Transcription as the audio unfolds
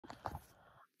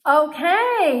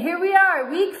Okay, here we are,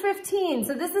 week 15.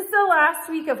 So this is the last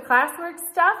week of classwork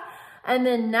stuff. And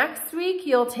then next week,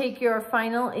 you'll take your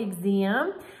final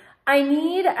exam. I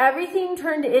need everything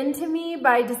turned in to me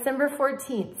by December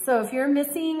 14th. So if you're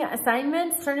missing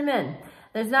assignments, turn them in.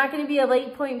 There's not going to be a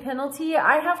late point penalty.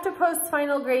 I have to post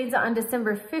final grades on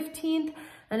December 15th.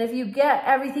 And if you get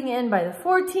everything in by the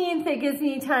 14th, it gives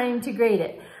me time to grade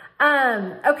it.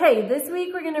 Okay, this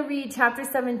week we're going to read chapter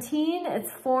 17.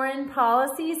 It's foreign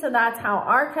policy. So that's how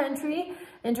our country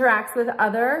interacts with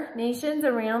other nations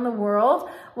around the world.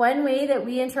 One way that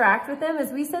we interact with them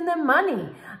is we send them money.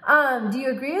 Do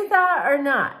you agree with that or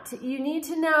not? You need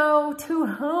to know to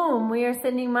whom we are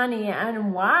sending money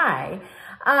and why.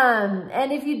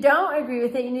 And if you don't agree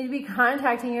with it, you need to be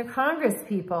contacting your Congress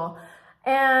people.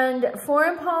 And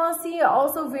foreign policy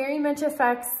also very much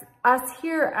affects us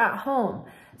here at home.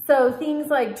 So things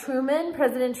like Truman,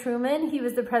 President Truman, he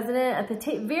was the president at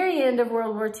the very end of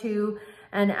World War II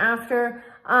and after.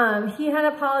 He had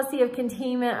a policy of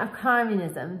containment of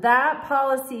communism. That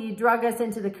policy drug us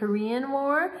into the Korean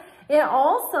War. It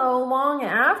also, long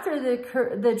after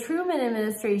the Truman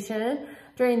administration,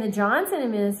 during the Johnson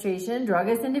administration, drug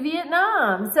us into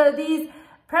Vietnam. So these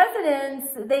presidents,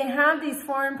 they have these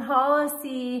foreign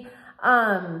policy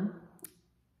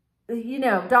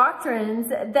doctrines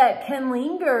that can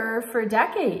linger for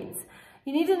decades.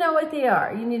 You need to know what they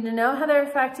are. You need to know how they're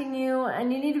affecting you,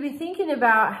 and you need to be thinking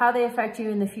about how they affect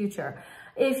you in the future.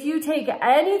 If you take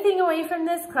anything away from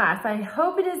this class, I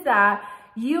hope it is that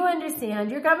you understand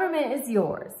your government is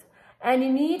yours, and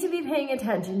you need to be paying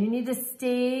attention. You need to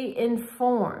stay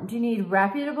informed. You need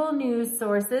reputable news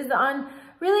sources on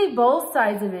really both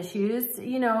sides of issues.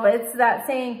 You know, it's that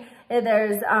saying,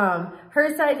 there's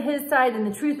her side, his side, and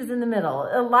the truth is in the middle.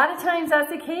 A lot of times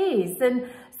that's the case. And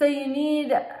so you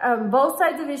need both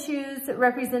sides of issues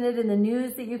represented in the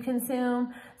news that you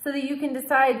consume so that you can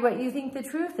decide what you think the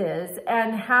truth is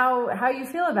and how you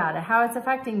feel about it, how it's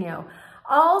affecting you.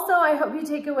 Also, I hope you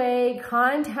take away,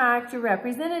 contact your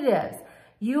representatives.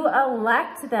 You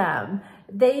elect them.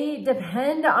 They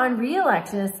depend on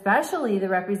re-election, especially the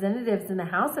representatives in the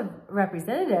House of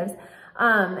Representatives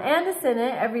and the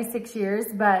Senate every 6 years,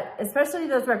 but especially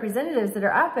those representatives that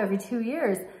are up every 2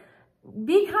 years.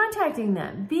 Be contacting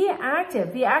them. Be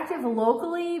active. Be active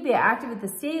locally. Be active at the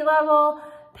state level.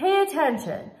 Pay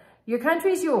attention. Your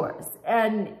country's yours,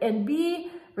 and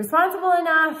be responsible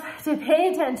enough to pay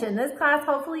attention. This class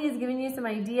hopefully is giving you some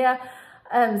ideas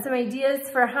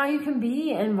for how you can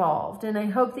be involved, and I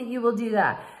hope that you will do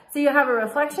that. So you have a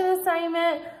reflection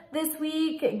assignment this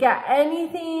week. Get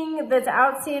anything that's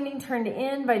outstanding turned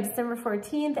in by December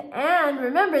 14th. And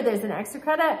remember, there's an extra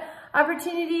credit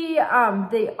opportunity.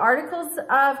 The Articles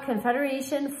of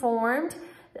Confederation formed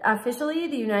officially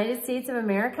the United States of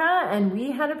America, and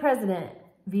we had a president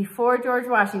before George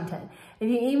Washington. If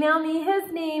you email me his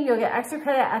name, you'll get extra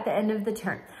credit at the end of the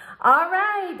term. All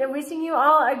right, I'm wishing you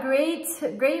all a great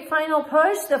final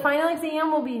push. The final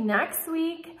exam will be next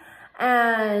week,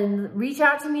 and reach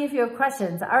out to me if you have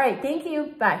questions. All right, thank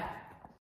you. Bye.